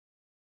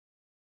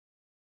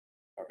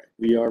All right,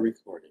 we are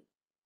recording.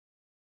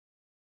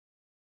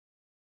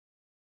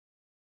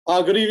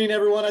 Good evening,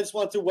 everyone. I just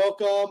want to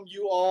welcome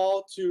you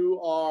all to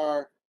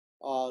our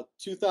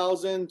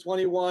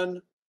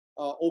 2021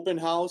 open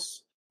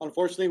house.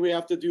 Unfortunately, we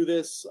have to do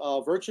this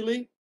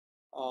virtually,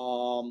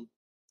 but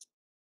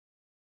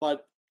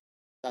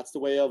that's the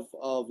way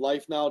of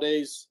life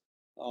nowadays.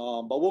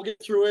 But we'll get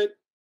through it.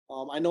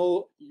 I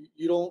know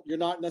you're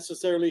not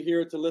necessarily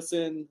here to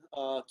listen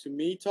to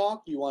me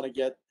talk. You want to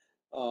get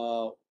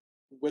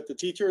with the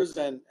teachers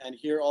and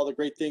hear all the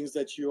great things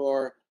that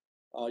your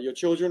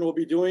children will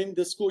be doing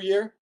this school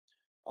year.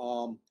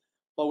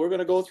 But we're going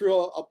to go through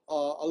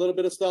a little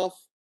bit of stuff,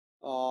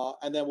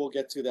 and then we'll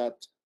get to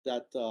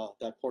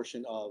that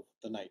portion of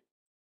the night.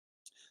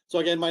 So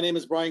again, my name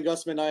is Brian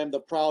Gusman. I am the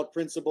proud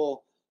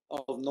principal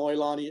of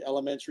Noelani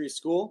Elementary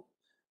School.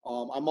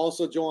 I'm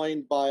also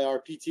joined by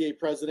our PTA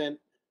president,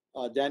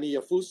 Dani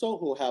Yafuso,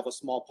 who will have a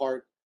small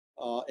part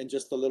in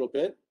just a little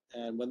bit.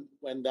 And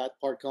when that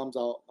part comes,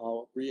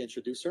 I'll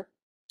reintroduce her.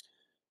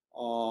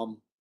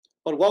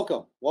 But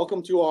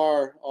welcome to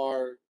our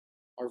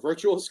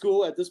virtual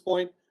school at this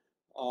point.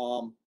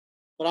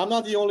 But I'm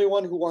not the only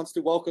one who wants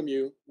to welcome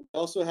you. We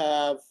also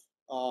have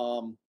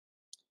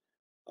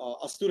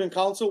a student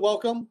council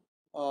welcome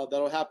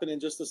that'll happen in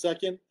just a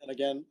second. And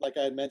again, like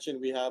I had mentioned,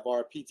 we have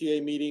our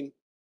PTA meeting.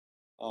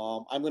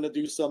 I'm going to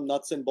do some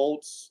nuts and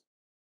bolts.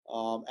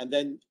 And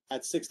then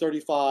at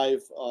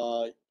 6:35,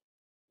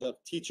 the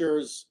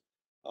teachers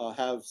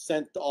have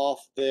sent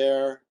off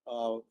their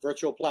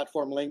virtual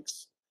platform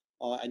links,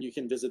 and you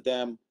can visit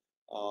them.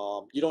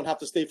 You don't have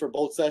to stay for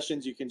both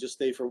sessions. You can just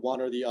stay for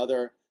one or the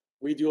other.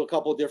 We do a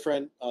couple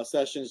different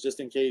sessions just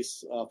in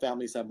case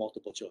families have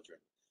multiple children.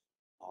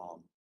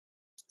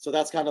 So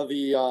that's kind of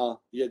the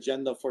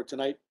agenda for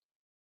tonight.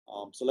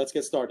 So let's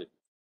get started.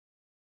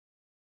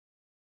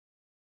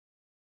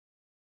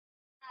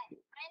 Hi,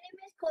 my name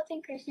is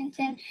Kolton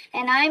Christensen,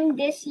 and I'm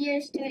this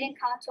year's Student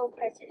Council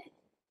President.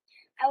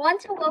 I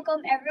want to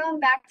welcome everyone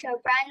back to a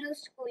brand new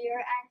school year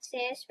and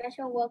say a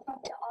special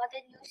welcome to all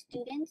the new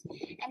students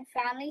and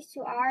families to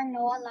our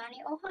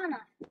Noelani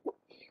Ohana.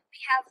 We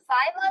have 5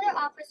 other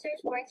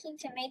officers working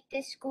to make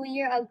this school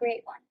year a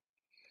great one.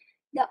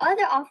 The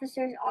other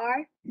officers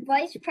are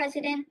Vice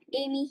President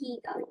Amy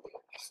Higa,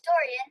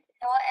 Historian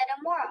Noah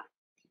Edamora,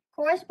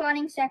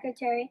 Corresponding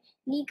Secretary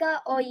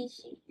Nika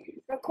Oishi,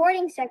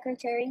 Recording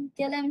Secretary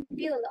Dylan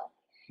Bulow,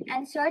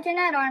 and Sergeant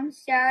at Arms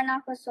Sarah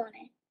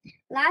Nakasone.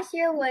 Last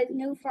year was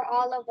new for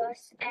all of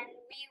us, and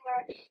we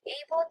were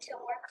able to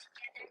work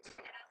together to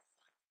have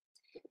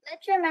fun.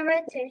 Let's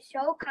remember to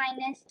show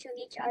kindness to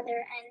each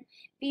other and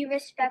be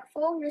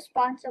respectful,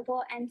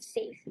 responsible, and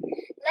safe.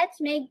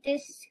 Let's make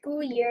this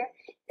school year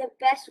the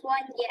best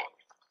one yet.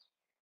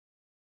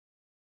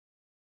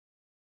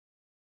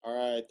 All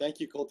right, thank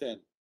you,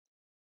 Kolton.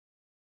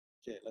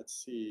 Okay, let's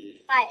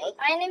see. Hi,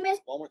 my name is...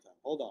 One more time.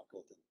 Hold on,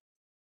 Kolton.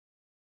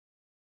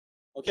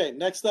 Okay,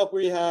 next up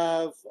we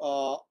have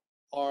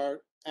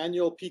our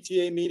annual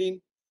PTA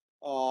meeting,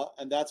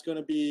 and that's going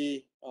to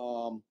be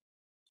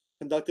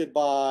conducted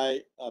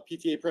by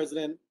PTA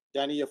President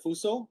Dani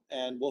Yafuso,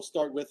 and we'll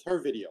start with her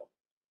video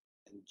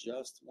in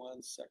just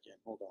 1 second.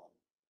 Hold on.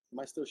 Am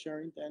I still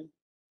sharing, Dani?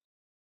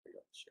 There we go.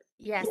 Share.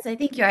 Yes, I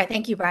think you are.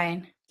 Thank you,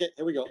 Brian. Okay,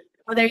 here we go.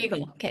 Oh, there you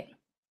go. Okay.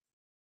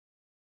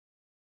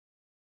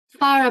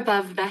 Far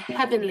above the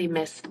heavenly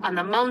mist on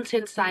the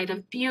mountainside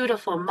of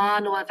beautiful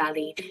Manoa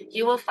Valley,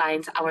 you will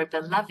find our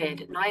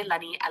beloved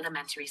Noelani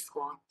Elementary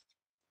School.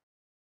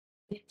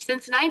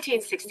 Since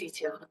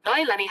 1962,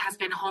 Noelani has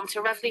been home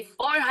to roughly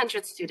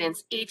 400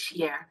 students each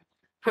year,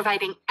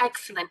 providing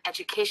excellent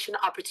education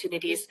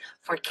opportunities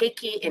for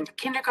Keiki in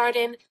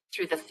kindergarten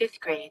through the 5th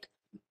grade.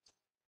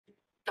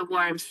 The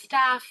warm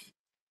staff,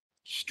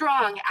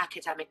 strong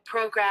academic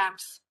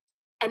programs,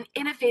 and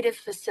innovative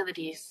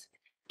facilities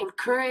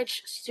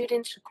encourage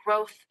student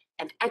growth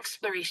and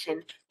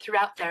exploration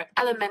throughout their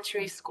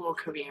elementary school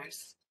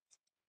careers.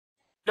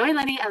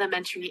 Noelani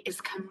Elementary is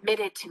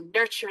committed to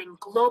nurturing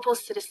global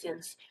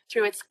citizens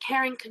through its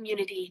caring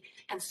community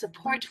and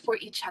support for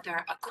each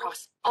other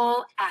across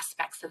all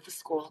aspects of the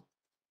school.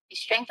 The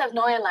strength of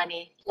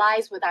Noelani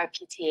lies with our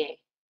PTA.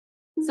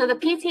 So the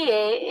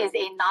PTA is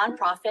a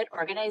nonprofit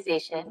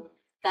organization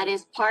that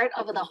is part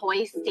of the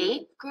Hawaii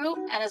State group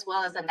and as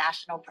well as a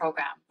national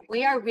program.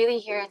 We are really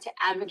here to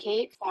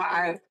advocate for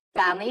our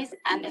families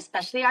and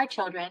especially our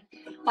children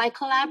by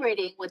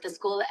collaborating with the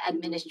school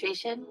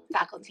administration,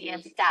 faculty,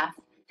 and staff.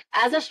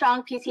 As a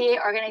strong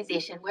PTA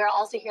organization, we're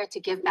also here to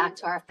give back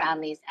to our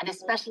families and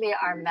especially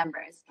our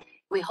members.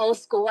 We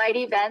host school-wide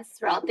events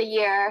throughout the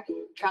year,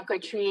 trunk or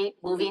treat,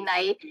 movie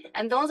night,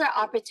 and those are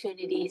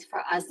opportunities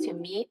for us to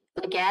meet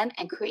again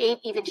and create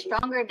even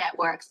stronger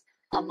networks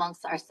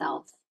amongst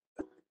ourselves.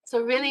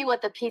 So really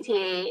what the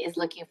PTA is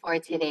looking for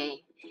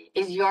today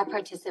is your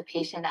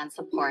participation and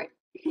support.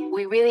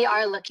 We really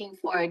are looking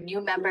for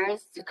new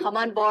members to come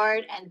on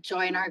board and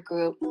join our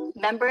group.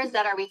 Members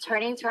that are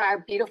returning to our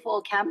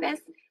beautiful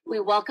campus,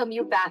 we welcome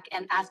you back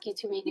and ask you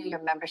to renew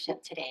your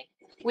membership today.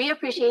 We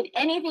appreciate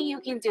anything you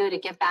can do to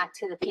give back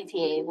to the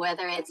PTA,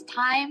 whether it's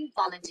time,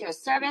 volunteer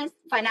service,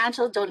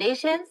 financial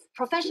donations,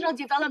 professional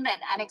development,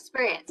 and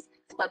experience.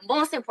 But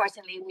most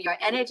importantly, your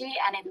energy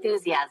and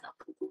enthusiasm.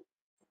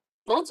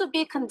 Votes will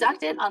be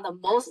conducted on the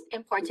most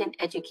important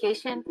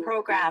education,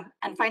 program,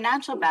 and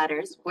financial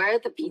matters where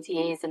the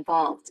PTA is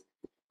involved.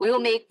 We will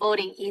make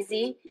voting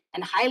easy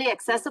and highly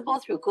accessible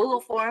through Google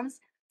Forms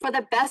for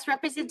the best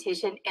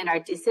representation in our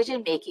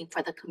decision-making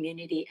for the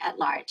community at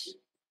large.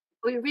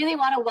 We really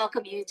want to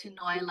welcome you to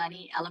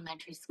Noelani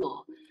Elementary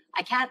School.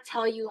 I can't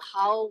tell you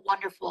how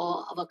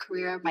wonderful of a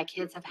career my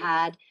kids have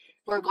had.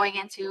 We're going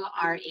into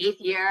our 8th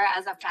year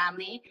as a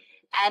family,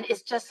 and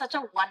it's just such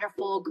a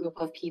wonderful group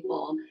of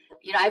people.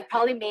 You know, I've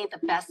probably made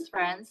the best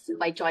friends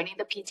by joining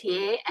the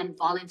PTA and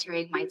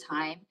volunteering my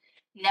time,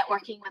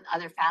 networking with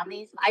other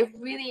families. I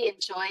really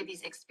enjoy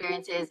these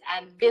experiences,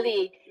 and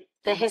really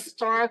the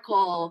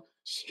historical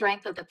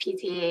strength of the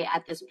PTA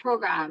at this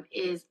program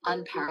is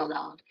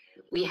unparalleled.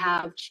 We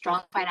have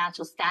strong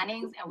financial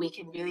standings, and we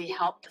can really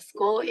help the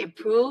school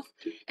improve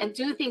and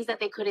do things that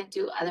they couldn't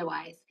do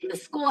otherwise. The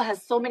school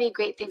has so many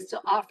great things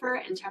to offer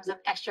in terms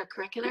of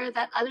extracurricular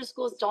that other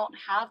schools don't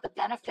have the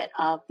benefit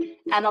of.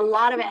 And a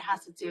lot of it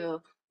has to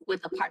do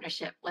with the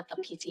partnership with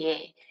the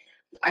PTA.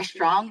 Our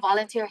strong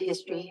volunteer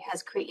history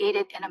has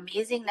created an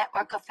amazing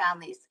network of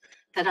families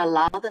that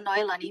allow the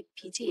Noelani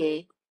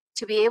PTA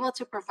to be able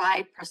to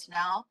provide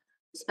personnel,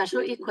 special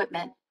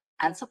equipment,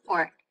 and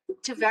support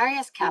to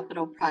various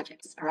capital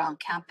projects around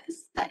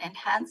campus that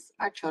enhance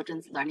our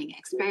children's learning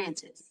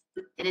experiences.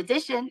 In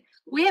addition,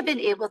 we have been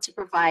able to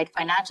provide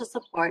financial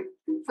support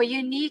for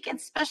unique and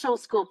special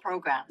school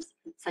programs,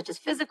 such as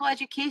physical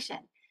education,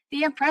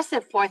 the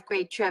impressive 4th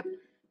grade trip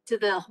to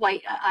the Hawaii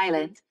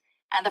Island,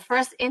 and the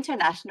first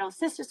international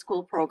sister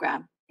school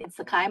program in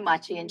Sakai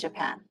Machi in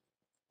Japan.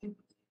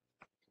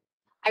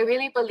 I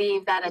really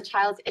believe that a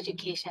child's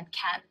education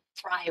can't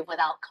thrive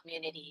without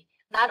community.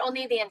 Not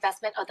only the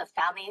investment of the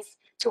families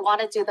to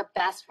want to do the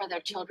best for their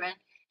children,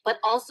 but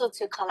also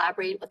to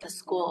collaborate with the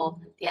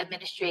school, the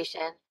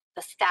administration,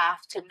 the staff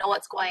to know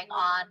what's going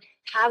on,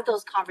 have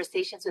those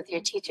conversations with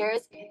your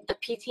teachers. The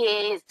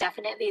PTA is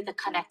definitely the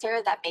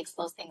connector that makes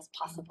those things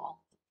possible.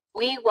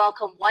 We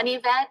welcome one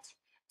event,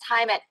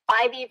 time at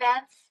 5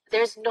 events.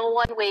 There's no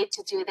one way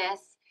to do this.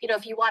 You know,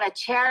 if you want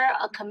to chair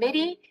a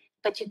committee,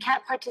 but you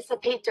can't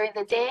participate during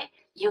the day,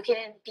 you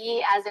can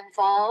be as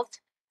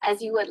involved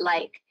as you would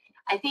like.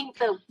 I think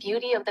the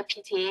beauty of the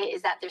PTA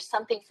is that there's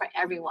something for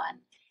everyone,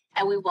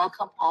 and we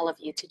welcome all of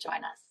you to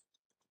join us.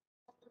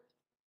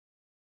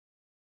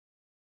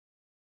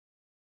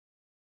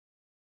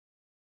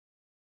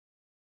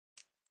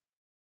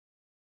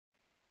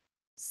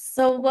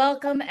 So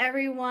welcome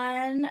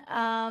everyone.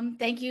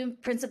 Thank you,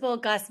 Principal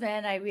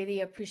Gusman. I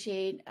really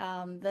appreciate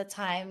the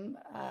time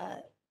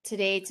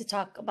today to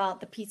talk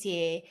about the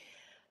PTA.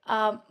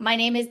 My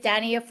name is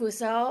Dani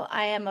Yafuso.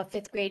 I am a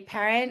 5th grade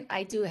parent.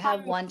 I do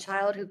have one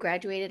child who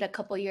graduated a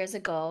couple years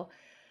ago.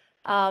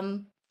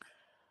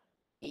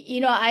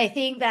 You know, I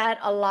think that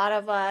a lot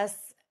of us,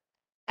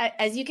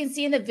 as you can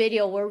see in the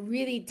video, we're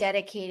really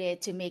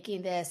dedicated to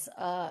making this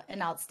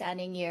an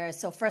outstanding year.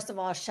 So first of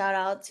all, shout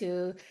out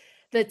to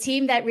the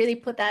team that really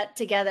put that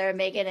together,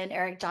 Megan and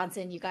Eric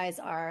Johnson. You guys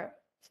are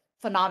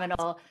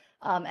phenomenal.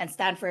 And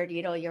Stanford,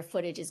 you know, your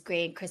footage is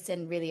great.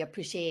 Kristen, really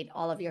appreciate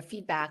all of your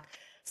feedback.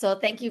 So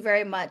thank you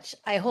very much.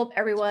 I hope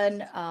everyone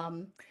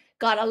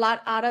got a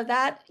lot out of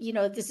that. You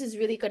know, this is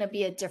really going to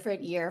be a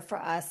different year for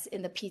us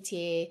in the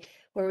PTA.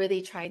 We're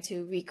really trying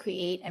to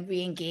recreate and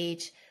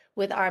re-engage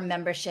with our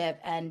membership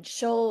and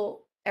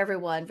show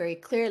everyone very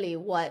clearly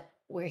what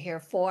we're here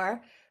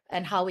for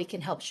and how we can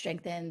help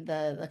strengthen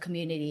the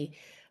community.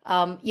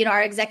 You know,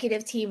 our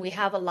executive team, we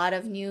have a lot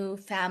of new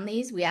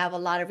families. We have a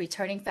lot of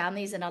returning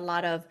families and a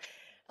lot of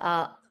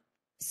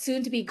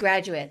soon to be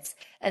graduates.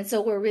 And so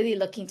we're really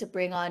looking to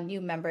bring on new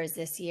members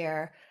this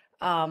year.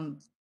 And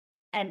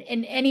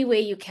in any way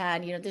you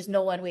can, you know, there's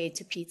no one way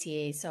to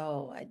PTA.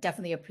 So I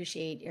definitely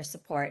appreciate your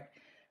support.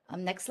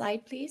 Next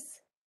slide,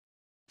 please.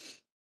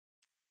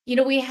 You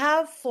know, we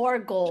have 4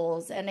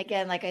 goals. And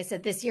again, like I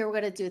said, this year we're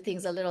going to do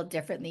things a little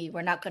differently.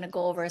 We're not going to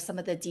go over some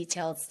of the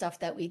detailed stuff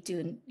that we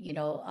do, you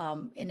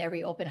know, in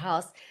every open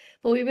house.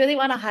 But we really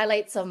want to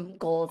highlight some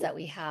goals that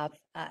we have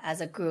as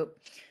a group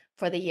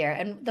for the year.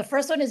 And the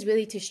first one is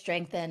really to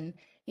strengthen,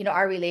 you know,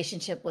 our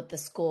relationship with the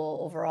school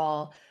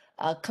overall.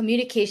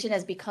 Communication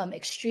has become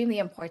extremely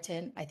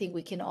important. I think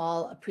we can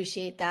all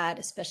appreciate that,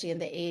 especially in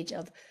the age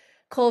of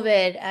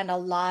COVID and a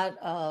lot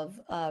of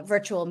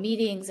virtual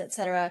meetings, et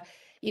cetera.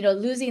 You know,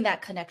 losing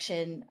that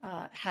connection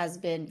has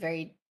been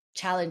very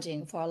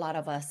challenging for a lot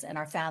of us and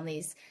our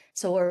families.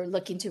 So we're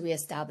looking to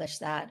reestablish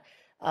that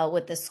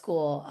with the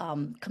school.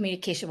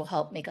 Communication will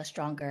help make us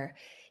stronger.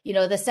 You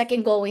know, the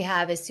second goal we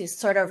have is to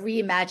sort of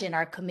reimagine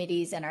our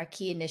committees and our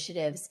key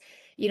initiatives.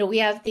 You know, we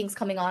have things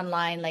coming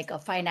online like a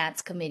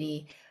finance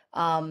committee.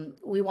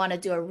 We want to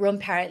do a room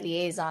parent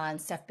liaison.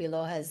 Steph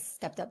Below has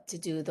stepped up to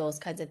do those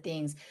kinds of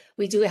things.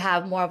 We do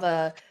have more of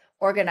a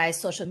organized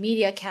social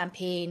media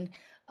campaign.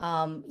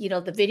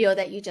 The video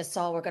that you just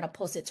saw, we're going to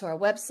post it to our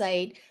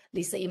website.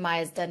 Lisa Imai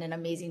has done an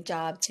amazing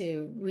job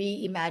to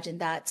reimagine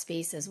that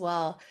space as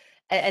well,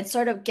 and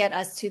sort of get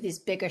us to these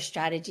bigger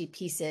strategy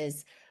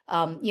pieces.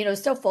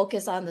 Still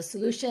focus on the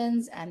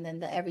solutions and then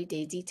the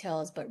everyday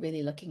details, but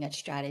really looking at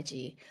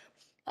strategy.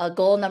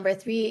 Goal number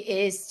 3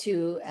 is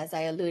to, as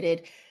I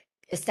alluded,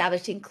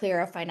 establishing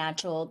clearer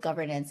financial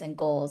governance and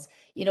goals.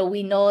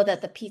 We know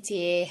that the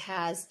PTA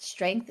has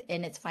strength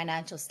in its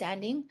financial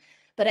standing,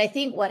 but I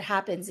think what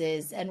happens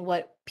is, and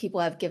what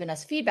people have given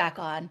us feedback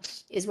on,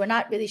 is we're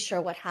not really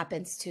sure what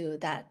happens to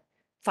that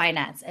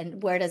finance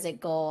and where does it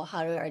go,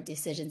 how are our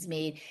decisions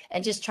made,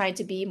 and just trying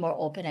to be more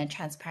open and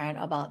transparent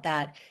about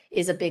that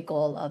is a big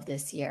goal of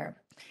this year.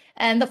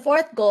 And the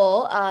 4th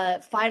goal,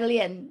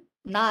 finally, and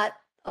not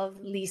of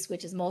least,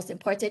 which is most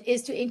important,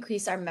 is to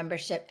increase our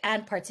membership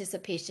and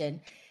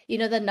participation.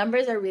 The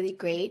numbers are really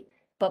great,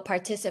 but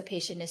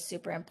participation is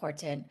super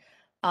important.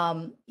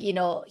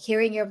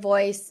 Hearing your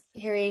voice,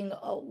 hearing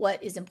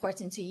what is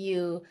important to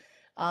you,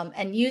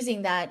 and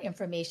using that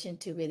information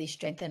to really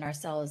strengthen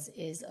ourselves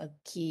is a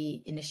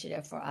key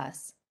initiative for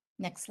us.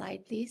 Next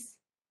slide, please.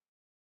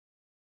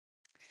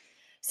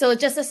 So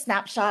just a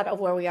snapshot of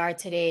where we are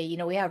today.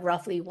 We have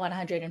roughly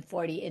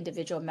 140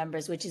 individual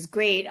members, which is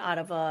great out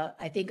of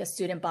I think a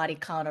student body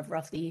count of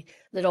roughly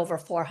a little over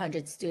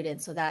 400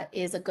 students. So that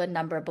is a good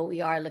number, but we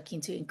are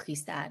looking to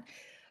increase that.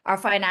 Our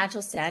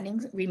financial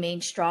standings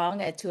remain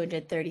strong at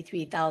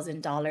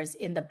 $233,000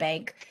 in the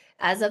bank.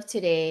 As of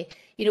today,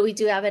 we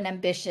do have an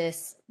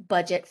ambitious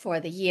budget for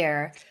the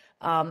year,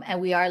 and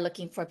we are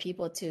looking for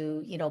people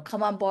to,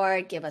 come on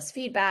board, give us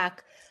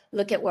feedback,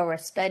 look at where we're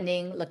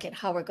spending, look at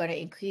how we're going to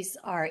increase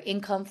our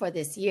income for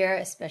this year,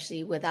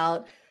 especially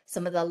without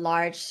some of the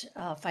large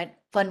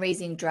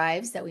fundraising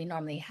drives that we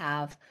normally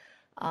have.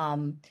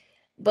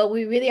 But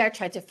we really are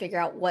trying to figure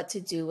out what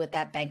to do with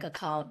that bank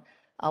account.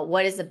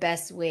 What is the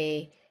best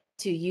way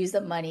to use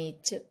the money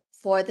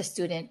for the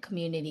student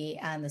community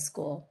and the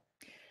school?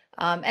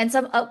 And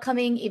some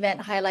upcoming event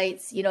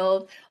highlights.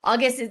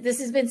 August, this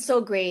has been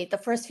so great. The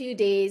first few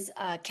days,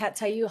 can't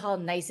tell you how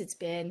nice it's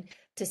been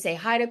to say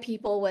hi to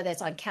people, whether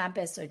it's on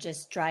campus or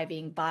just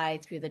driving by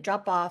through the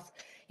drop-off.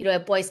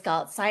 At Boy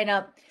Scout sign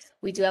up,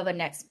 we do have a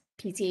next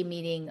PTA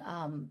meeting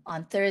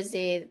on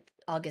Thursday,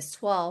 August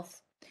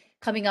 12th.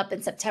 Coming up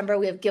in September,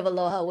 we have Give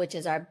Aloha, which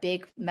is our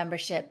big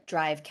membership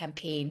drive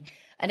campaign.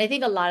 And I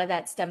think a lot of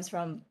that stems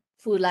from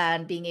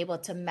Foodland being able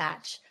to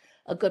match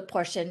a good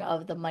portion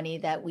of the money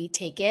that we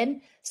take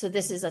in. So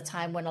this is a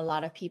time when a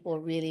lot of people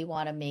really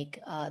want to make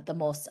the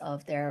most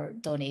of their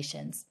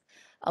donations.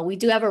 We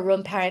do have a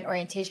room parent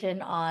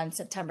orientation on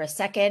September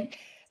 2nd.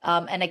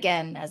 And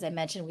again, as I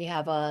mentioned, we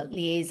have a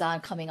liaison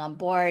coming on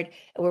board,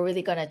 and we're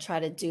really going to try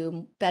to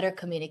do better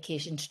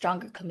communication,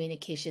 stronger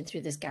communication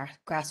through this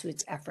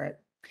grassroots effort.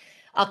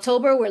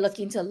 October, we're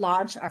looking to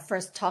launch our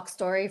first talk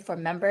story for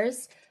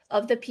members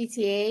of the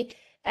PTA,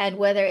 and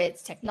whether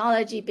it's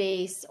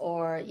technology-based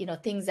or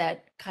things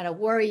that kind of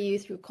worry you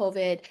through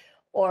COVID,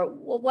 or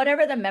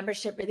whatever the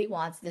membership really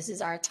wants, this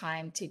is our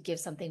time to give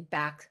something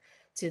back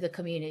to the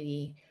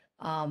community,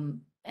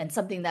 and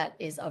something that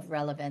is of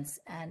relevance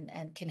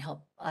and can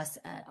help us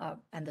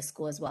and the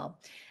school as well.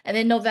 And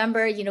then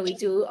November,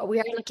 we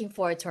are looking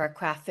forward to our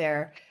craft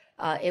fair.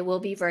 It will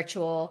be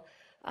virtual.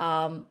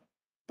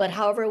 But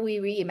however we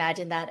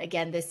reimagine that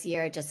again this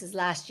year, just as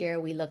last year,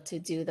 we look to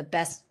do the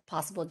best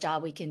possible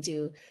job we can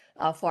do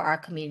for our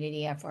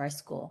community and for our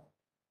school.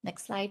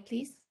 Next slide,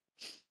 please.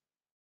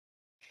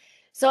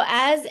 So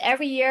as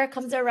every year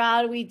comes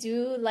around, we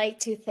do like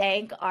to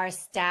thank our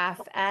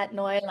staff at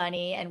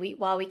Noelani. And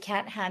while we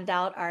can't hand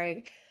out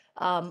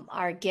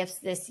our gifts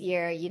this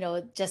year,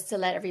 just to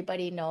let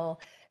everybody know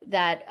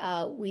that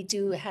we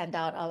do hand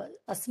out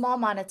a small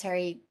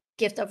monetary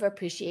gift of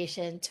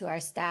appreciation to our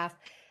staff.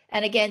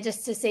 And again,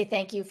 just to say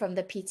thank you from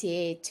the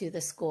PTA to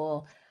the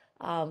school.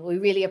 We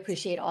really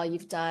appreciate all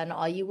you've done,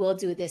 all you will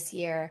do this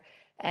year,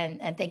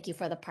 and thank you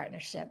for the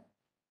partnership.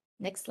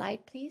 Next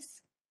slide,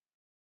 please.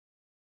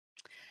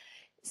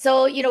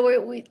 So,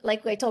 we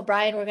like I told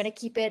Brian, we're going to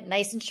keep it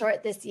nice and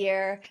short this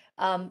year.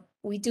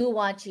 We do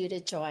want you to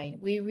join.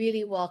 We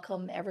really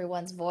welcome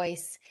everyone's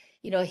voice.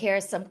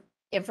 Here's some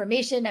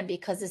information, and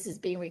because this is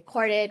being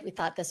recorded, we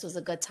thought this was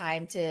a good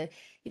time to,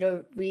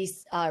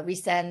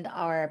 resend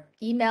our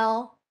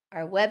email,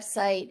 our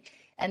website,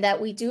 and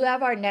that we do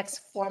have our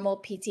next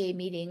formal PTA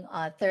meeting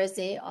on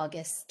Thursday,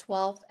 August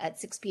 12th at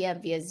 6 p.m.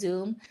 via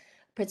Zoom.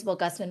 Principal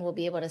Gusman will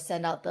be able to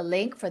send out the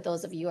link for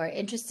those of you who are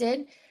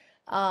interested.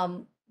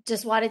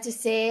 Just wanted to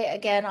say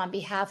again, on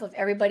behalf of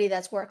everybody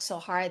that's worked so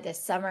hard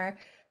this summer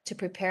to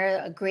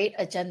prepare a great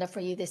agenda for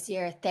you this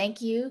year,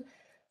 thank you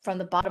from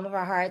the bottom of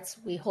our hearts.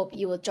 We hope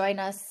you will join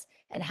us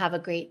and have a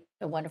great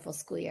and wonderful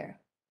school year.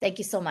 Thank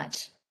you so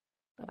much.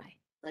 Bye-bye.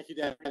 Thank you,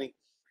 Dani.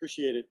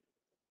 Appreciate it.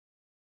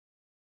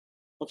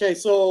 Okay,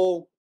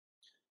 so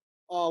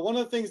one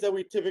of the things that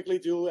we typically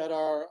do at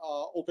our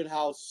open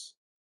house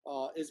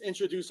is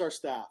introduce our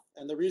staff.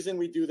 And the reason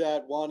we do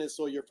that, one, is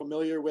so you're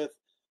familiar with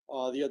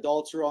the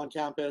adults who are on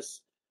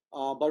campus.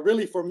 But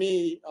really for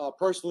me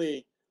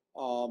personally,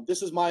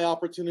 this is my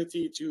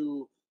opportunity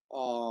to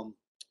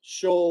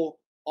show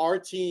our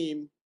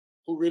team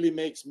who really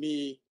makes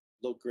me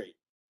look great.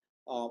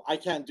 I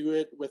can't do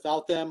it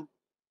without them.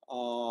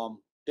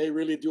 They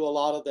really do a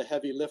lot of the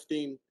heavy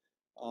lifting.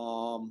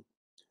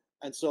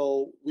 And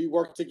so we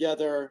work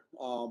together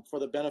for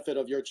the benefit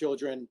of your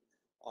children.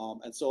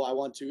 And so I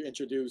want to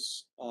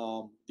introduce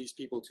these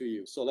people to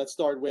you. So let's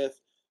start with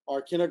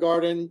our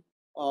kindergarten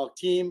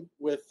team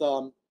with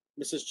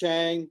Mrs.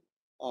 Chang,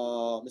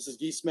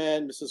 Mrs.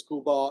 Gusman, Mrs.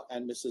 Kuba,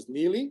 and Mrs.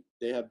 Neely.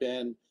 They have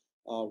been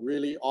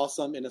really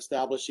awesome in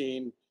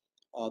establishing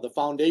the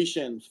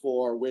foundation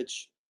for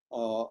which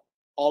all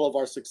of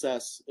our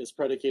success is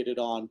predicated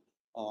on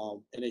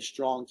in a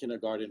strong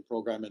kindergarten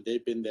program, and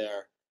they've been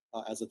there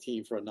as a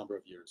team for a number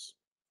of years.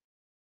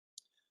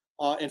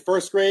 In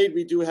first grade,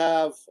 we do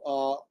have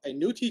a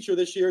new teacher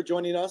this year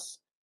joining us,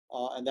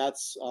 and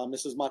that's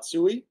Mrs.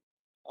 Matsui.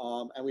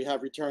 And we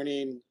have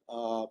returning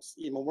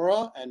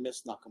Imamura and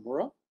Miss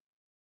Nakamura.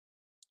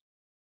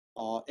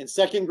 In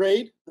second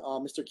grade,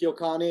 Mr.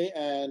 Kiyokane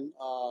and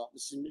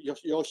Mrs.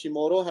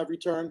 Yoshimoto have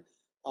returned.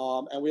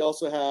 And we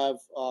also have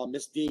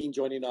Miss Dean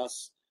joining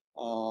us.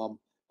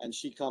 And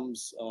she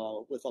comes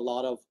with a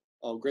lot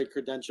of great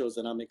credentials,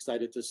 and I'm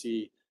excited to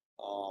see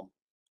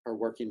her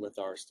working with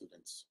our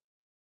students.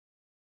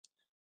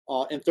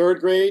 In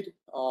third grade,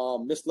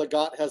 Miss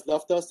Lagat has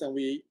left us, and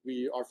we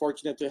are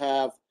fortunate to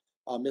have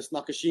Miss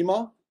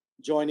Nakashima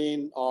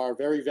joining our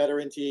very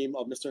veteran team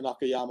of Mr.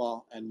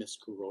 Nakayama and Miss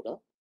Kuroda.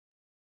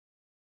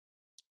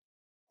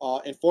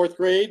 In fourth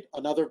grade,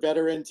 another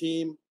veteran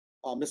team,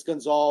 Miss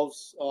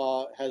Gonzalez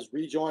has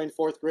rejoined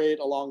fourth grade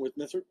along with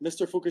Mr.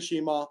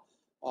 Fukushima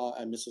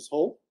and Mrs.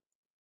 Ho.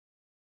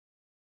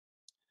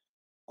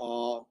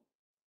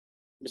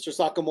 Mr.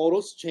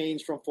 Sakamoto's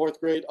changed from fourth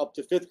grade up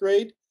to fifth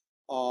grade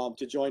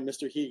to join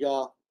Mr.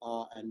 Higa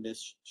and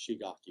Miss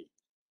Shigaki.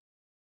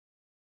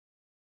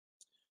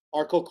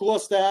 Our Kokua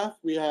staff,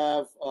 we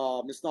have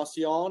Miss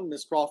Nacion,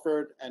 Miss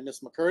Crawford, and Miss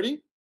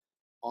McCurdy.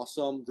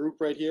 Awesome group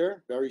right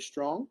here, very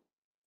strong.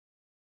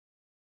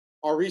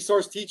 Our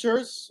resource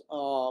teachers,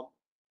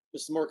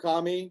 Mrs.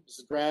 Murakami,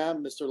 Mrs.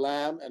 Graham, Mr.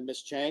 Lam, and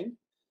Miss Chang,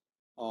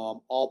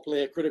 all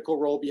play a critical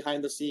role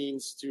behind the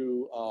scenes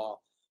to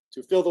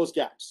fill those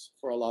gaps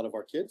for a lot of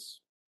our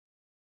kids.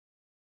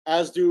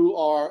 As do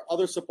our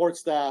other support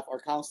staff, our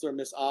counselor,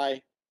 Miss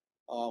I,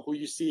 who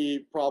you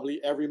see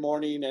probably every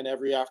morning and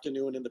every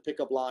afternoon in the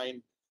pickup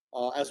line,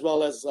 as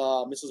well as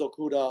Mrs.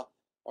 Okuda,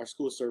 our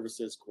school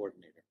services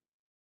coordinator.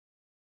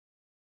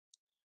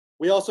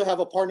 We also have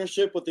a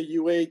partnership with the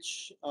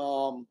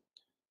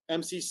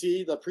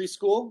MCC, the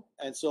preschool,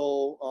 and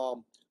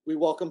so we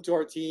welcome to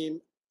our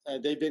team,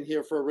 and they've been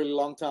here for a really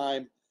long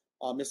time,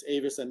 Miss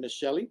Avis and Miss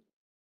Shelley.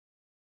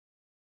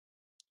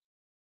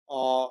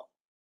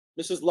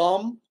 Mrs.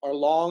 Lum, our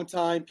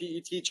longtime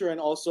PE teacher and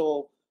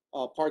also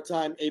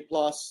part-time A+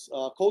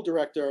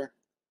 co-director,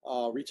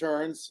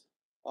 returns.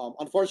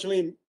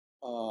 Unfortunately,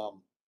 Makua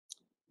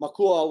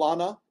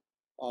Alana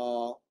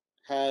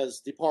has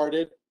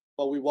departed,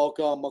 but we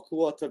welcome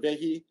Makua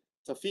Tavehi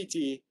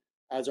Tafiti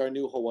as our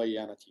new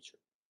Hawaiiana teacher.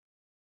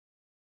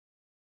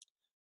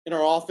 In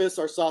our office,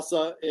 our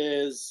Sasa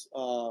is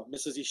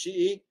Mrs.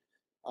 Ishii,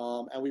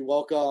 and we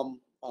welcome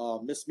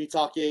Miss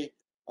Mitake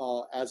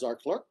as our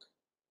clerk.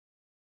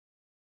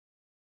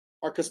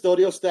 Our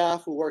custodial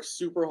staff, who works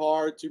super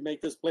hard to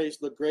make this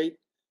place look great,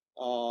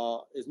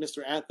 is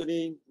Mr.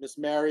 Anthony, Miss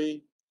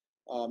Mary,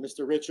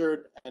 Mr.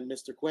 Richard, and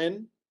Mr.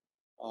 Quinn.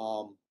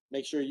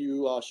 Make sure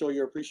you show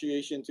your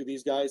appreciation to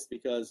these guys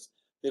because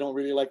they don't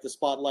really like the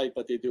spotlight,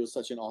 but they do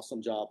such an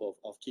awesome job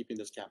of keeping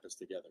this campus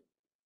together.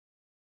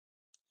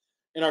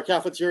 In our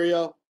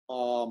cafeteria,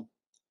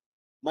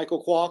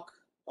 Michael Kwok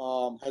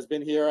has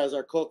been here as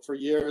our cook for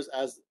years,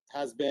 as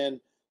has been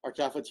our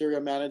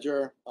cafeteria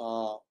manager,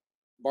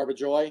 Barbara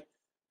Joy,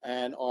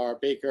 and our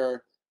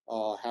baker,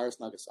 Harris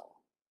Nagasawa.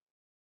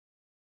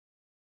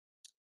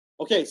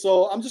 Okay,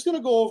 so I'm just gonna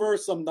go over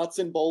some nuts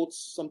and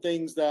bolts, some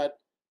things that,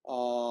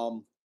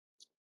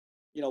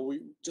 you know,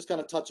 we just kind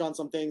of touch on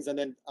some things, and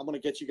then I'm gonna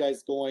get you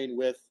guys going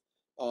with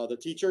the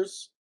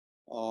teachers.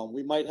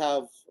 We might be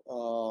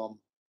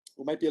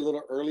a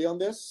little early on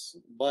this,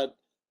 but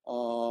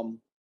we'll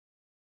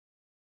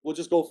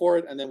just go for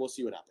it, and then we'll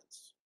see what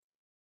happens.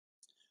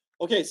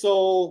 Okay,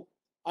 so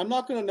I'm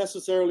not going to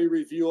necessarily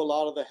review a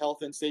lot of the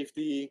health and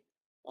safety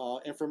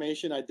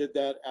information. I did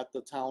that at the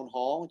town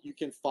hall. You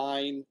can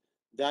find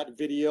that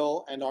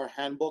video and our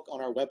handbook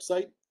on our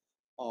website.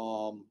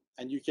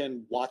 And you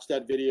can watch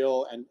that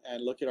video and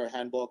look at our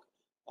handbook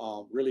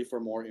really for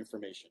more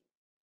information.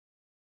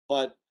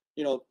 But,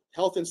 you know,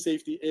 health and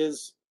safety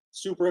is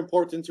super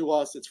important to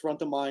us. It's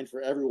front of mind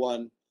for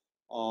everyone.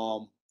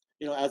 You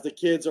know, as the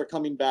kids are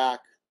coming back,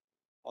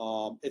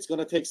 it's going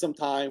to take some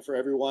time for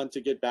everyone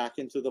to get back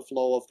into the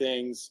flow of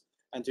things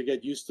and to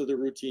get used to the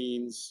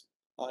routines,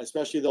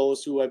 especially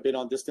those who have been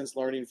on distance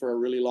learning for a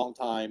really long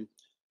time.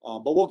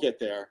 But we'll get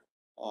there.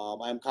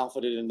 I'm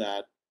confident in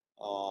that.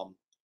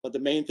 But the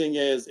main thing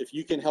is, if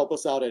you can help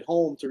us out at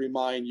home to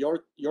remind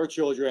your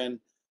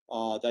children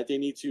that they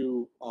need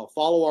to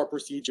follow our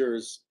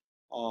procedures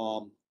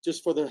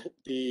just for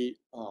the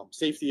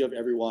safety of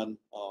everyone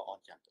on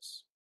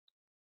campus.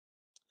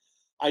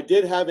 I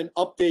did have an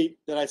update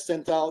that I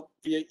sent out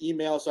via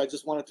email, so I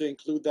just wanted to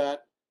include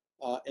that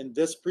in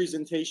this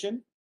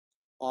presentation.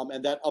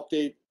 And that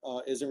update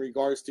is in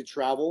regards to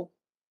travel.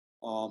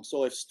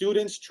 So if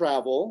students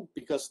travel,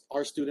 because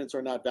our students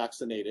are not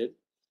vaccinated,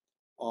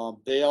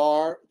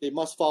 they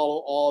must follow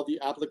all the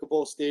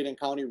applicable state and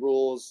county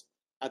rules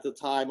at the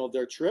time of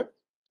their trip,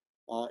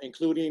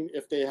 including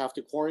if they have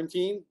to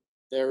quarantine.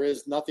 There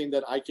is nothing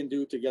that I can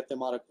do to get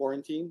them out of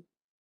quarantine.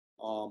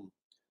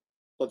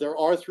 But there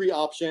are 3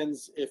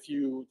 options if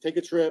you take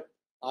a trip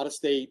out of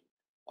state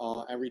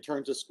and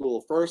return to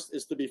school. First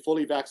is to be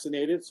fully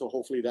vaccinated, so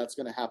hopefully that's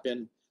going to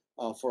happen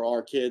for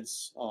our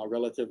kids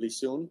relatively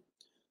soon.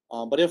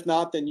 But if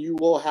not, then you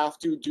will have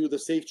to do the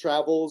Safe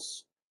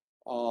Travels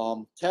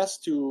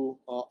test to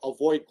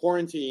avoid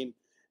quarantine.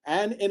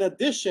 And in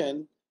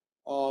addition,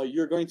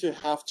 you're going to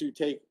have to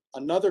take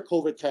another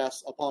COVID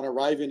test upon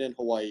arriving in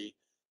Hawaii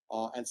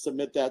and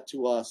submit that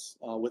to us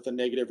with a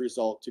negative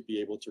result to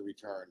be able to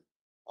return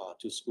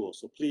to school.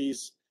 So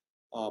please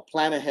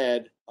plan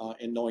ahead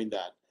in knowing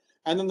that.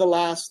 And then the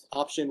last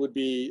option would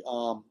be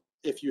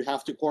if you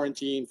have to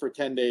quarantine for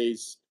 10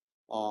 days.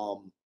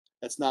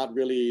 That's not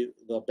really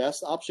the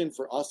best option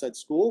for us at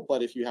school,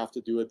 but if you have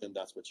to do it, then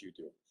that's what you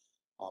do.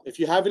 If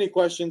you have any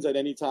questions at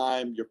any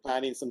time, you're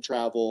planning some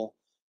travel,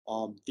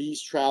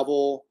 these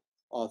travel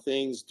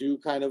things do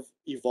kind of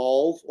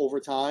evolve over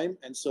time.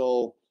 And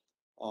so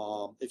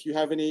if you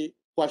have any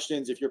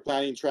questions, if you're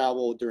planning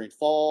travel during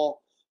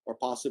fall or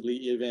possibly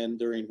even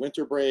during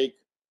winter break,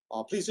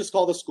 please just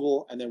call the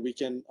school and then we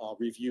can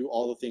review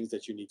all the things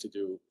that you need to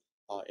do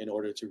in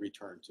order to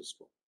return to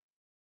school.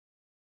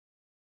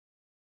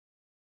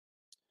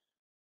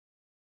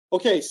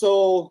 Okay,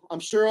 so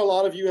I'm sure a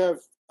lot of you have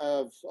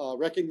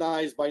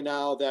recognized by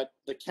now that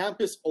the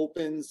campus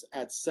opens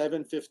at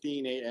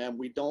 7:15 a.m.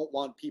 We don't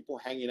want people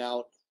hanging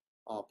out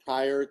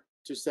prior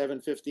to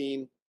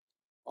 7:15.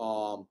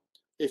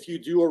 If you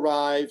do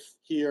arrive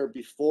here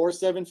before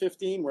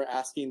 7:15, we're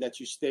asking that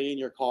you stay in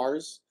your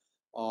cars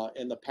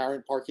in the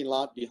parent parking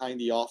lot behind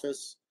the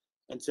office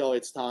until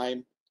it's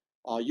time.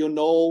 You'll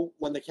know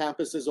when the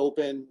campus is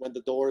open when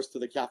the doors to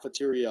the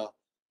cafeteria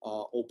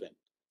open.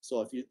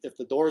 So if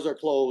the doors are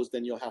closed,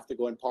 then you'll have to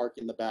go and park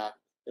in the back.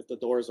 If the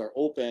doors are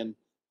open,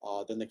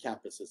 then the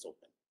campus is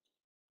open.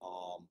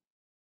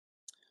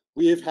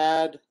 We have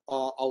had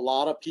a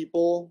lot of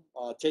people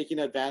taking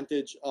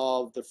advantage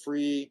of the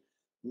free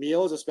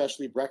meals,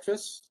 especially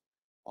breakfast.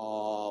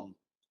 So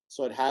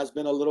it has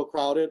been a little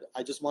crowded.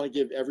 I just want to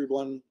give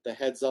everyone the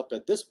heads up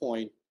at this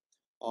point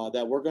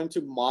that we're going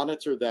to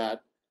monitor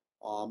that.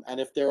 And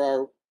if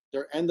there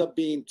end up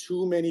being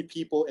too many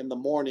people in the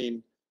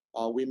morning,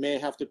 we may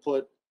have to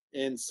put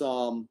in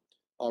some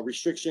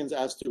restrictions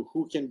as to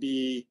who can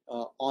be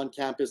on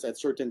campus at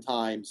certain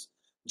times,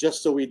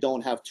 just so we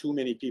don't have too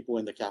many people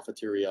in the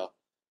cafeteria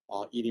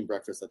eating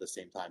breakfast at the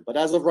same time. But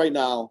as of right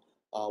now,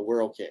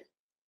 we're okay.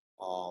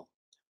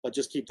 But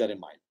just keep that in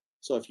mind.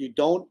 So if you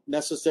don't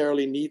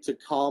necessarily need to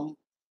come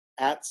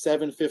at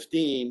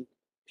 7:15,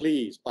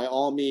 please, by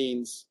all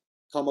means,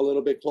 come a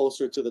little bit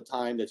closer to the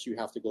time that you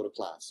have to go to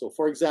class. So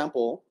for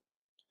example,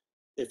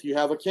 if you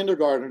have a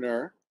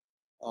kindergartner,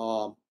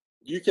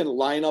 you can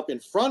line up in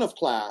front of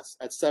class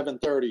at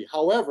 7:30.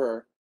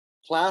 However,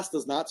 class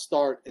does not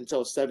start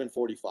until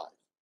 7:45.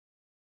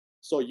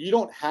 So you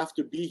don't have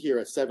to be here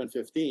at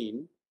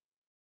 7:15.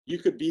 You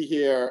could be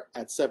here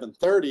at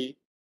 7:30,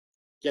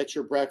 get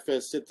your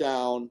breakfast, sit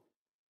down.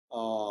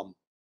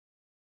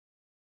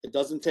 It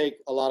doesn't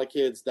take a lot of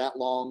kids that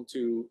long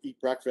to eat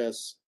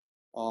breakfast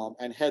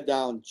and head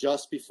down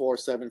just before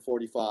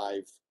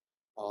 7:45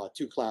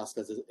 to class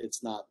because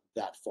it's not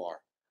that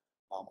far.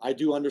 I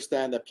do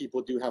understand that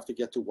people do have to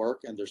get to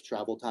work and there's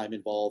travel time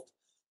involved.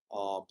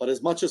 But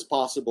as much as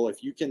possible,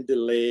 if you can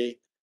delay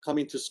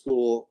coming to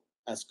school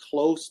as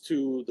close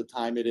to the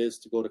time it is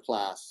to go to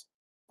class,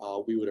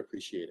 we would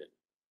appreciate it.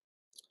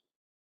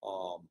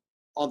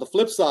 On the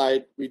flip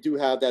side, we do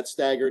have that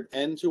staggered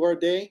end to our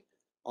day.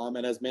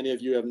 And as many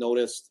of you have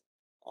noticed,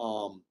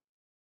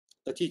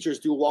 the teachers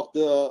do walk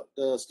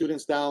the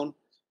students down.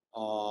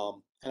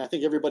 And I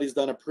think everybody's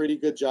done a pretty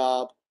good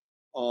job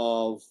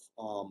of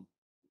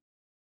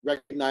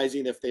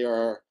recognizing if they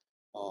are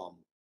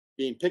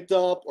being picked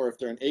up or if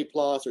they're an A+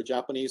 or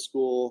Japanese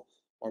school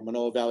or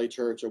Manoa Valley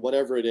Church or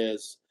whatever it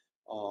is.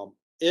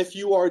 If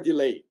you are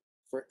delayed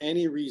for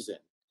any reason,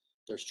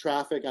 there's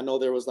traffic. I know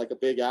there was like a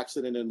big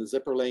accident in the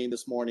zipper lane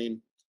this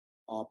morning.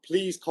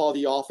 Please call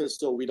the office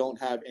so we don't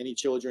have any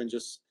children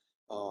just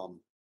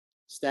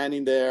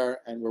standing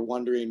there and we're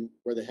wondering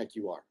where the heck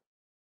you are.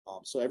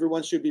 So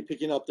everyone should be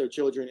picking up their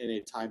children in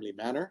a timely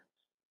manner.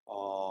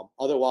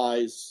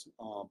 Otherwise,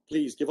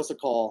 please give us a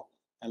call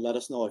and let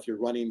us know if you're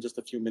running just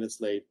a few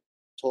minutes late.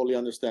 Totally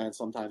understand.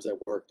 Sometimes at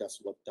work, that's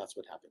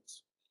what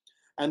happens.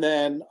 And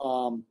then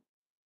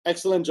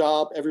excellent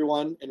job,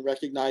 everyone, in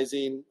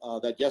recognizing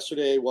that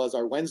yesterday was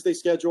our Wednesday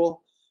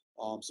schedule.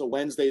 So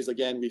Wednesdays,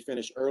 again, we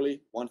finish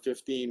early,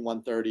 1:15,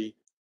 1:30,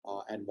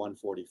 and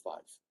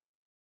 1:45.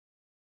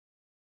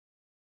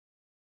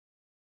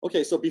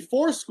 Okay, so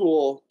before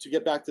school, to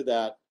get back to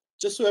that,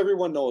 just so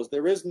everyone knows,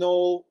 there is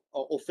no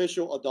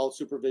official adult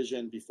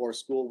supervision before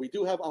school. We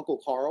do have Uncle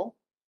Carl,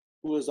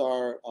 who is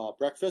our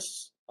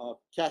breakfast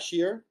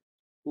cashier,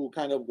 who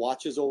kind of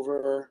watches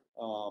over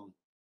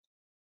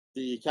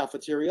the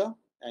cafeteria,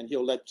 and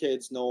he'll let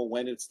kids know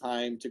when it's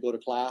time to go to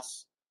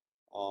class.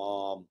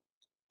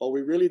 But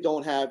we really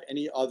don't have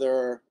any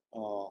other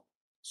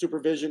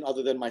supervision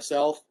other than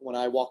myself when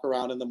I walk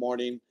around in the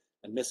morning,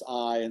 and Miss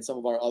I and some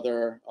of our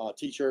other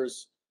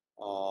teachers.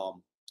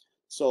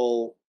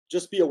 So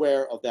just be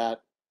aware of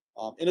that.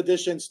 In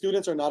addition,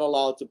 students are not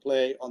allowed to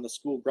play on the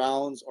school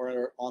grounds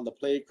or on the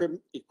play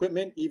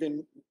equipment,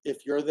 even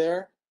if you're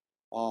there.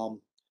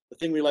 The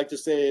thing we like to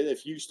say,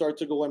 if you start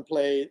to go and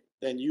play,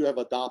 then you have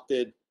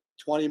adopted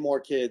 20 more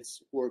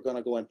kids who are going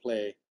to go and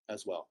play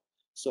as well.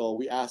 So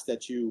we ask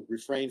that you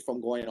refrain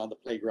from going on the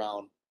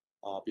playground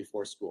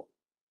before school.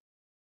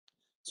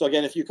 So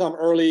again, if you come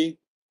early,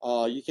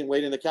 you can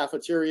wait in the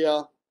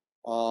cafeteria.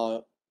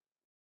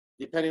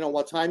 Depending on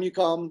what time you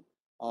come,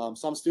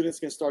 some students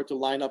can start to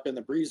line up in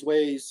the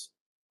breezeways,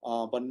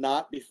 but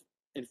not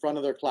in front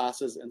of their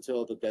classes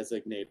until the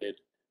designated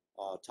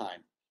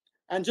time.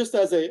 And just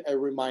as a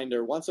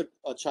reminder, once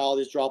a child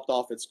is dropped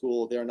off at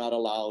school, they're not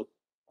allowed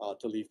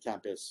to leave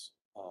campus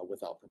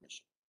without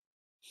permission.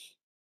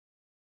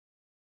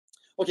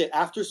 Okay,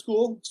 after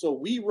school, so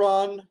we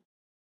run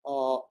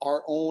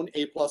our own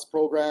A+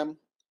 program.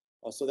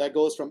 So that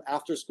goes from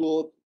after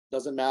school,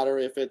 doesn't matter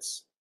if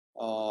it's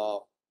a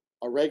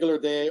regular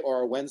day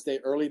or a Wednesday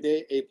early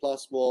day, A+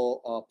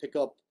 will pick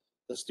up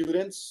the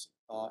students,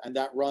 and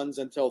that runs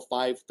until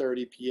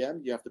 5:30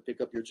 p.m. You have to pick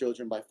up your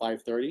children by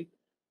 5:30.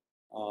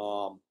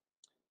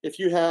 If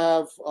you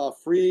have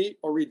free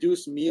or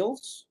reduced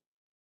meals,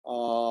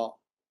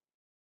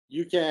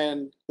 you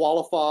can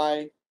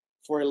qualify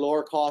for a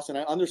lower cost. And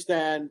I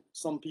understand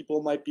some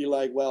people might be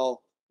like,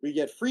 well, we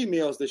get free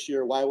meals this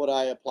year. Why would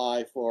I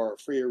apply for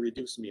free or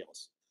reduced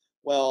meals?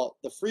 Well,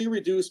 the free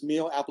reduced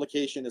meal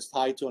application is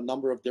tied to a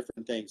number of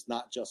different things,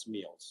 not just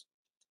meals.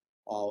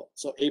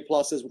 So A+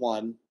 is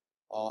one.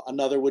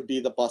 Another would be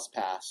the bus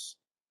pass.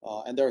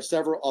 And there are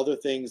several other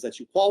things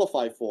that you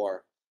qualify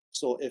for.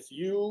 So if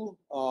you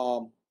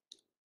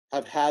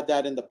have had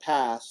that in the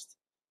past,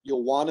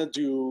 you'll want to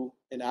do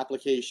an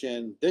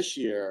application this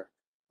year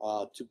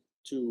to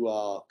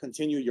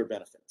continue your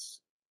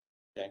benefits.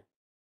 Okay.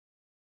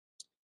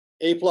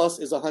 A+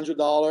 is $100,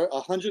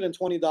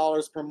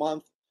 $120 per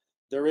month.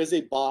 There is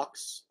a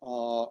box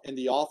in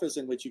the office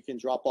in which you can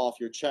drop off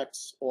your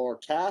checks or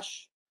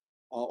cash,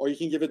 or you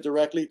can give it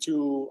directly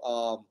to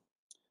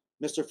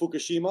Mr.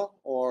 Fukushima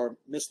or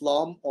Miss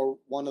Lum or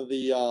one of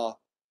the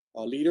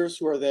leaders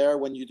who are there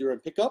when you do a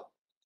pickup.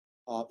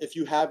 If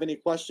you have any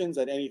questions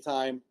at any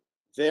time,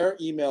 their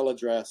email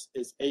address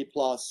is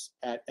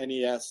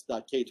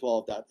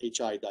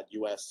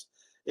aplus@nes.k12.hi.us.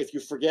 If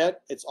you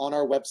forget, it's on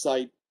our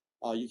website.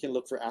 You can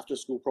look for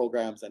after-school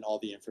programs, and all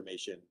the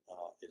information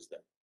is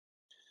there.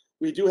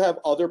 We do have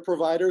other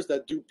providers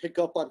that do pick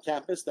up on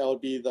campus. That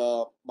would be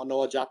the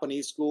Manoa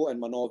Japanese School and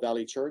Manoa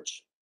Valley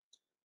Church.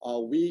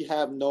 We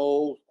have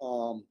no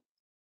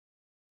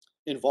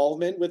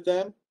involvement with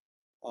them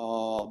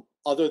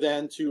other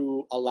than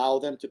to allow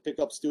them to pick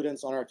up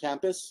students on our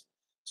campus.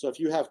 So if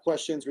you have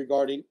questions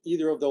regarding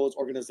either of those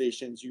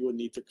organizations, you would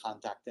need to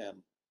contact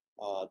them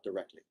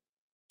directly.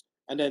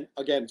 And then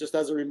again, just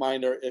as a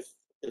reminder, if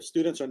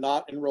students are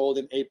not enrolled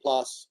in A+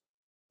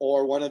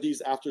 or one of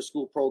these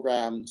after-school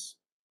programs,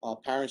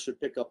 parents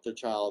should pick up their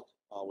child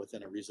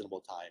within a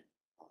reasonable time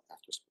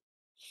after school.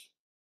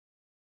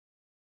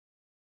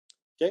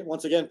 Okay,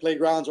 once again,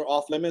 playgrounds are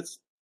off limits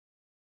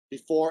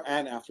before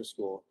and after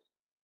school.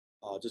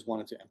 Just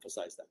wanted to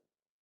emphasize that.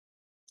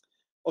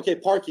 Okay,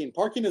 parking.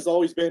 Parking has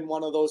always been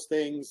one of those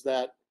things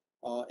that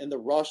in the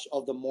rush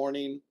of the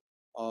morning,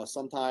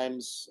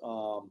 sometimes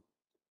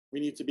we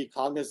need to be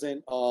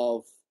cognizant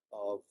of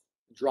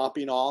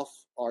dropping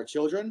off our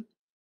children.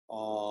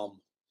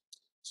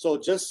 So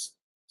just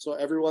so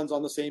everyone's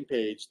on the same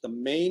page, the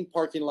main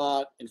parking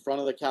lot in front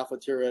of the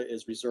cafeteria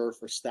is reserved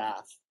for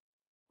staff.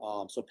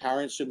 So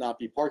parents should not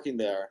be parking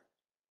there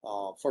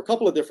for a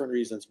couple of different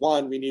reasons.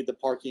 One, we need the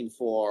parking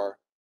for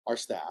our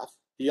staff.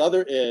 The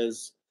other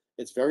is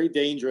it's very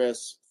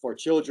dangerous for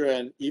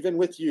children, even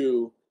with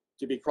you,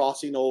 to be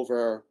crossing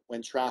over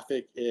when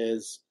traffic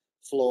is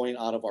flowing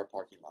out of our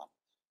parking lot.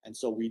 And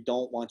so we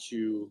don't want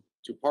you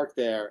to park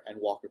there and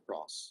walk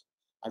across.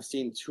 I've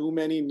seen too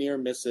many near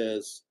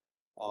misses.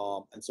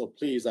 And so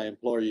please, I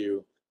implore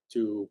you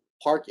to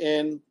park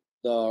in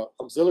the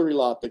auxiliary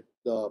lot,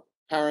 the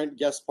parent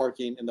guest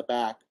parking in the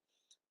back,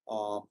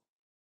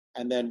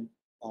 and then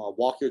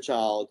walk your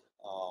child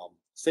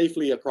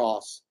safely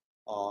across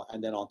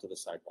and then onto the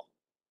sidewalk.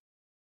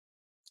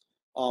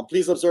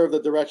 Please observe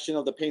the direction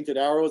of the painted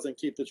arrows and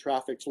keep the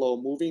traffic flow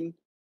moving.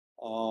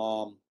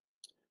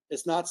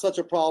 It's not such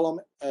a problem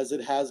as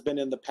it has been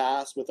in the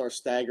past with our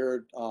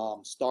staggered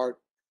start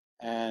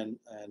and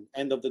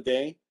end of the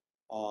day.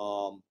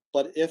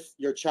 But if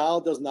your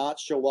child does not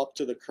show up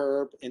to the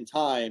curb in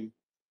time,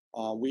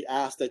 we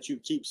ask that you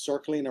keep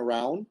circling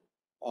around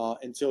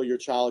until your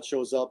child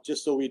shows up,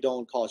 just so we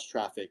don't cause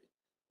traffic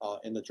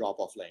in the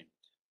drop-off lane.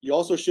 You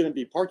also shouldn't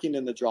be parking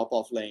in the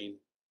drop-off lane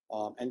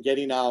and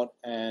getting out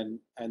and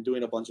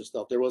doing a bunch of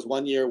stuff. There was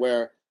one year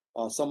where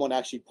someone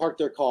actually parked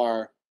their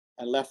car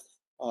and left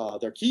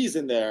their keys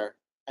in there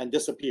and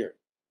disappeared,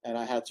 and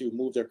I had to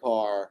move their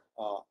car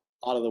out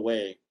of the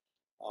way,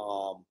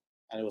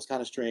 and it was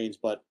kind of strange,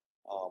 but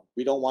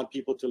we don't want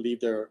people to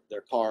leave their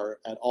car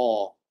at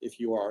all if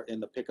you are in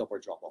the pickup or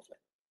drop-off lane.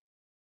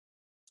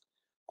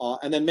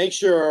 And then make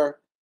sure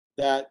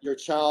that your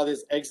child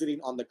is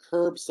exiting on the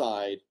curb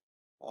side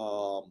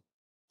of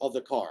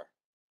the car.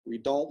 We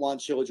don't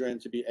want children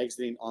to be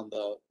exiting on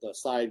the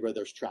side where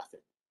there's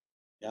traffic.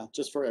 Yeah,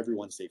 just for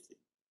everyone's safety.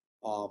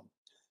 I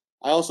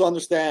also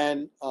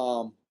understand,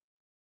 when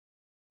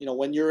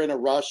you're in a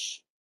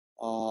rush,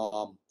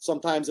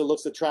 sometimes it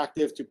looks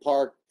attractive to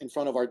park in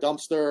front of our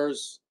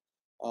dumpsters,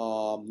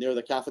 near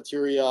the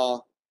cafeteria.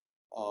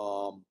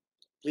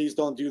 Please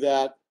don't do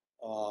that.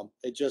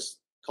 It just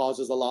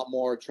causes a lot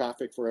more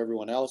traffic for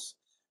everyone else.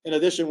 In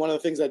addition, one of the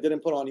things I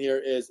didn't put on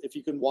here is if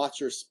you can watch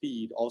your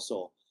speed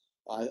also.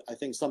 I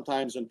think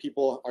sometimes when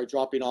people are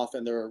dropping off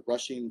and they're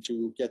rushing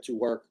to get to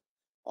work,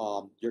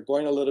 you're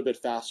going a little bit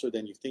faster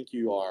than you think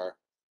you are,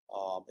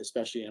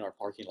 especially in our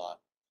parking lot.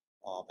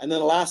 And then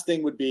the last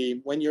thing would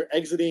be when you're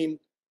exiting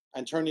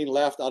and turning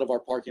left out of our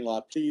parking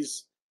lot,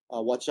 please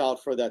watch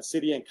out for that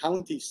city and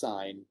county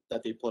sign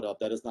that they put up.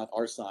 That is not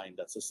our sign,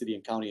 that's a city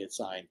and county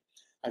sign.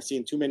 I've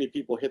seen too many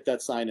people hit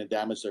that sign and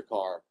damage their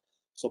car.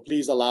 So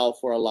please allow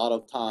for a lot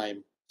of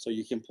time so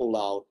you can pull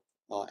out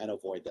and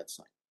avoid that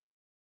sign.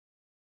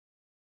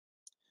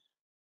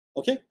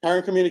 Okay,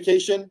 parent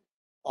communication.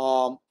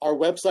 Our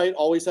website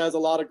always has a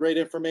lot of great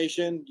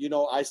information.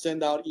 I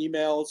send out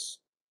emails,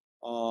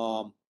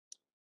 but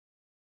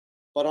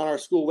on our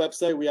school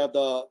website, we have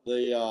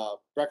the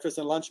breakfast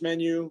and lunch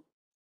menu.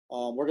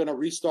 We're going to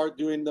restart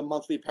doing the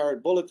monthly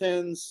parent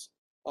bulletins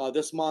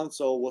this month,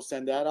 so we'll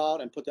send that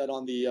out and put that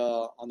on the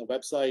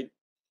website.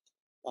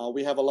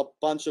 We have a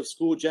bunch of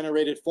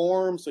school-generated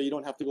forms, so you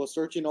don't have to go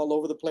searching all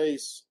over the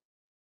place.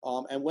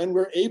 And when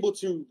we're able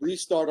to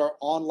restart our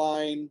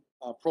online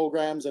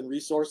programs and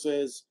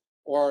resources,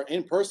 or our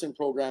in-person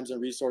programs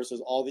and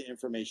resources, all the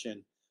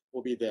information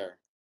will be there.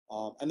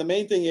 And the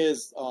main thing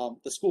is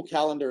the school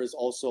calendar is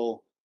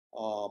also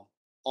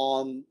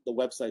on the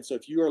website. So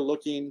if you are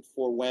looking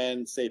for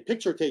when, say,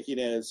 picture taking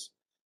is,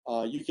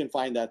 you can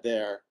find that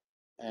there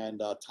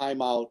and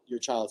time out your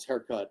child's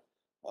haircut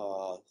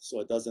so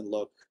it doesn't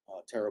look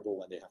terrible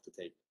when they have to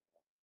take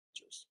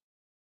pictures.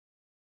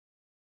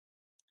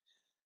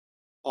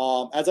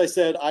 As I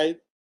said,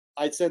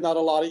 I send out a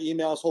lot of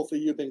emails.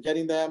 Hopefully you've been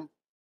getting them.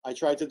 I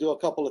tried to do a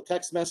couple of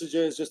text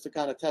messages just to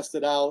kind of test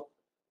it out.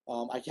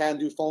 I can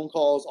do phone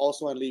calls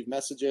also and leave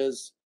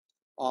messages.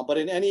 But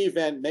in any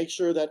event, make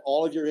sure that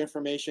all of your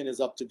information is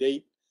up to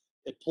date.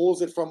 It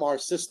pulls it from our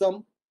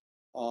system.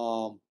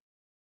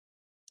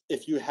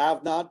 If you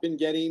have not been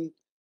getting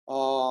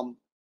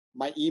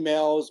my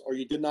emails or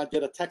you did not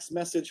get a text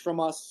message from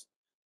us,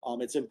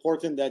 it's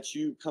important that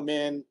you come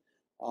in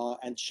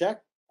and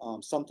check.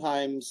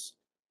 Sometimes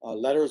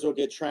letters will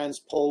get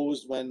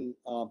transposed when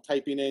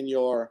typing in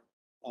your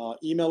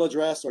email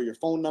address or your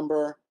phone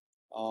number,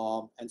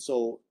 and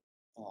so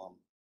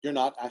you're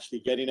not actually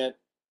getting it.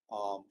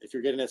 If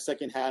you're getting it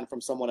secondhand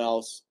from someone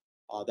else,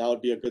 that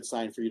would be a good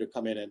sign for you to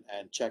come in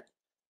and check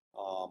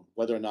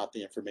whether or not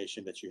the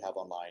information that you have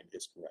online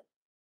is correct.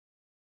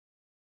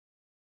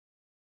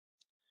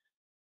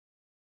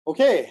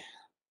 Okay,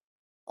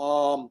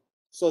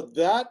 so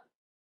that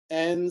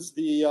ends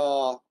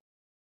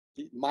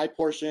my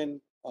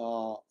portion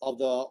of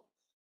the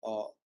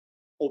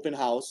open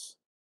house.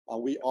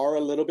 We are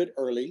a little bit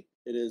early.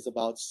 It is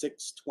about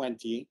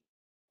 6:20.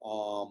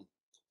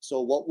 So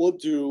what we'll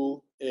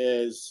do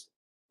is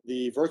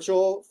the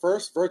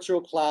first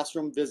virtual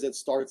classroom visit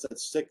starts at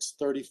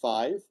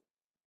 6:35.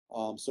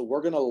 So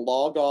we're going to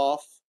log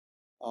off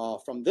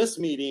from this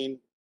meeting,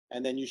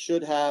 and then you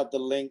should have the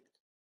link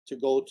to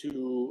go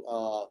to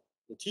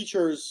the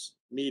teachers'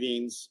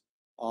 meetings,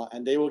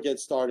 and they will get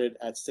started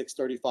at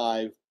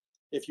 6:35.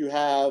 If you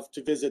have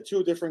to visit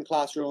 2 different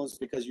classrooms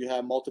because you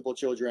have multiple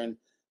children,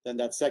 then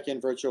that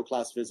second virtual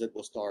class visit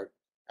will start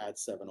at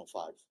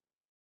 7:05.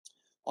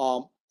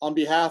 On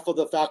behalf of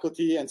the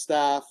faculty and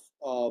staff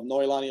of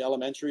Noelani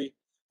Elementary,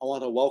 I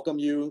want to welcome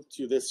you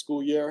to this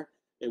school year.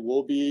 It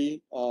will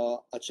be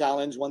a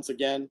challenge once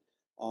again,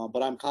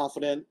 but I'm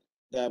confident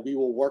that we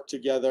will work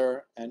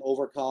together and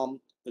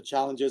overcome the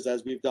challenges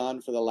as we've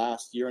done for the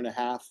last year and a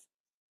half.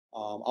 I'd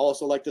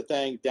also like to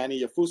thank Dani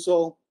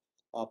Yafuso,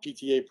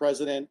 PTA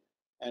president,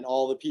 and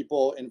all the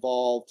people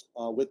involved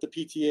with the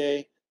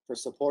PTA for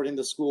supporting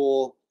the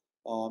school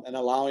and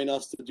allowing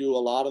us to do a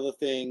lot of the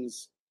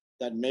things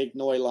that make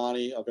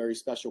Noelani a very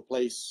special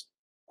place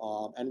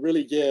and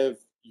really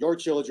give your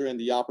children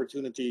the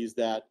opportunities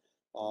that,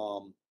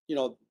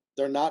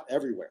 they're not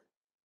everywhere.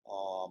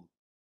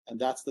 And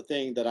that's the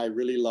thing that I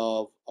really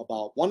love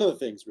about, one of the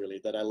things really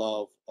that I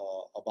love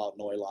about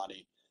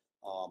Noelani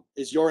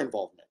is your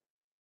involvement.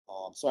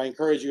 So I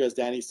encourage you, as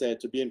Dani said,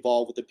 to be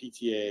involved with the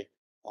PTA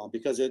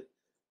because it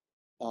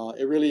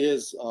really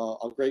is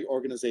a great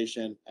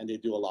organization and they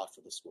do a lot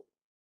for the school.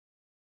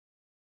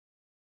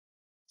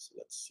 So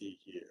let's see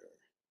here.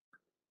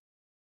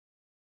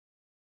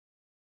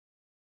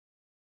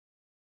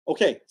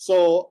 Okay,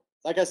 so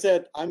like I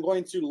said, I'm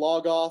going to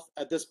log off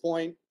at this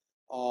point.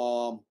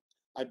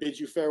 I bid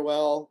you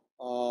farewell,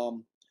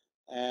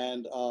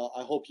 and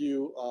I hope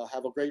you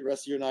have a great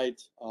rest of your night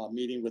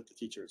meeting with the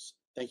teachers.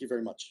 Thank you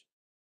very much.